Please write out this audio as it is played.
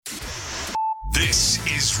This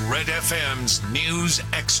is Red FM's News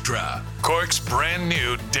Extra, Cork's brand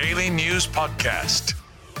new daily news podcast.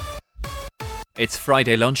 It's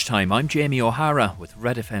Friday lunchtime. I'm Jamie O'Hara with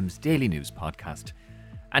Red FM's daily news podcast.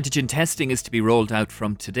 Antigen testing is to be rolled out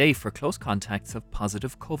from today for close contacts of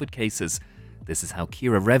positive COVID cases. This is how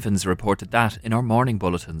Ciara Revens reported that in our morning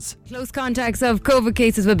bulletins. Close contacts of COVID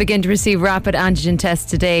cases will begin to receive rapid antigen tests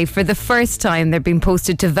today. For the first time, they're being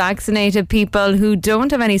posted to vaccinated people who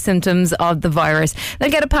don't have any symptoms of the virus.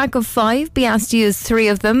 They'll get a pack of 5, be asked to use 3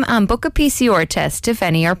 of them and book a PCR test if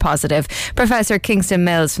any are positive. Professor Kingston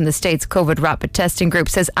Mills from the state's COVID rapid testing group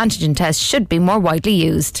says antigen tests should be more widely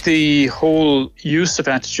used. The whole use of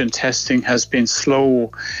antigen testing has been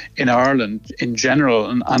slow in Ireland in general,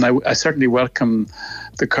 and I certainly welcome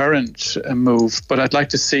the current move, but I'd like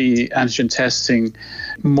to see antigen testing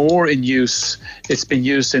more in use. It's been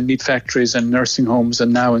used in meat factories and nursing homes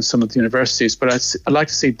and now in some of the universities, but I'd like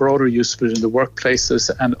to see broader use of it in the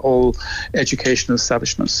workplaces and all educational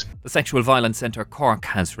establishments. The Sexual Violence Centre Cork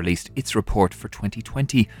has released its report for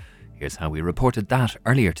 2020. Here's how we reported that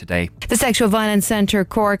earlier today. The Sexual Violence Centre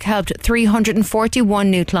Cork helped 341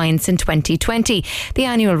 new clients in 2020. The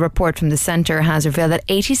annual report from the centre has revealed that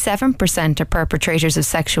 87% of perpetrators of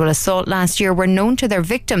sexual assault last year were known to their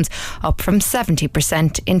victims, up from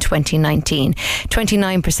 70% in 2019.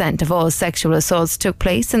 29% of all sexual assaults took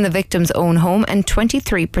place in the victim's own home and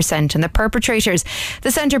 23% in the perpetrators. The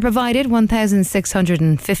centre provided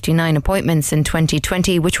 1,659 appointments in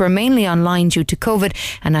 2020, which were mainly online due to COVID,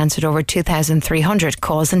 and answered over 2,300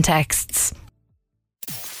 calls and texts.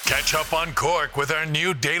 Catch up on Cork with our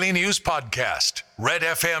new daily news podcast, Red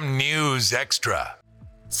FM News Extra.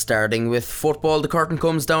 Starting with football, the curtain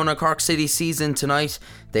comes down on Cork City season tonight.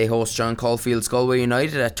 They host John Caulfield's Galway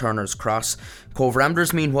United at Turner's Cross. Cobh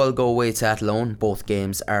Ramblers meanwhile go away to Athlone. Both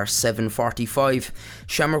games are 7:45.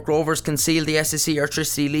 Shamrock Rovers concede the SSE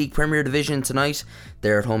Electricity League Premier Division tonight.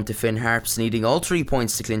 They're at home to Finn Harps, needing all 3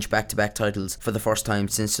 points to clinch back-to-back titles for the first time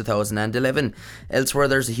since 2011. Elsewhere,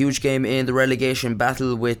 there's a huge game in the relegation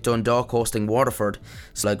battle with Dundalk hosting Waterford.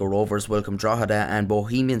 Sligo Rovers welcome Drogheda and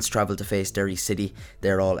Bohemians travel to face Derry City.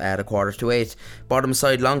 They're all at 7:15. Bottom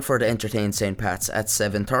side Longford entertain St Pat's at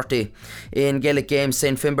 7:30. In Gaelic games,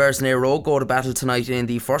 St Finbarr's and Éire Óg go to battle tonight in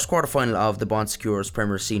the first quarter-final of the Bon Secours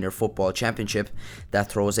Premier Senior Football Championship.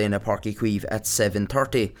 That throws in a Páirc Uí Chaoimh at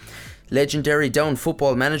 7:30. Legendary Down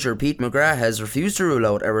football manager Pete McGrath has refused to rule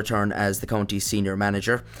out a return as the county's senior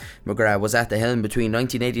manager. McGrath was at the helm between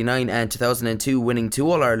 1989 and 2002, winning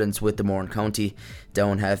 2 All-Irelands with the Mourne County.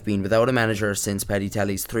 Down have been without a manager since Paddy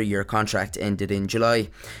Tally's 3-year contract ended in July.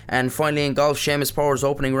 And finally in golf, Seamus Power's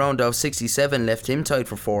opening round of 67 left him tied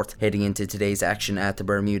for 4th heading into today's action at the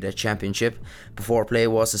Bermuda Championship. Before play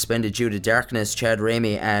was suspended due to darkness, Chad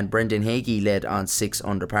Ramey and Brendan Hagee led on 6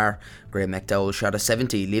 under par. Graham McDowell shot a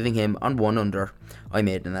 70, leaving him on 1 under. I'm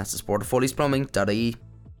Aidan, and that's the sport of Foley'sPlumbing.ie.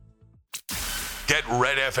 Get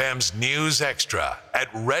Red FM's News Extra at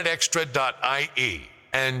redextra.ie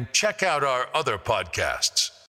and check out our other podcasts.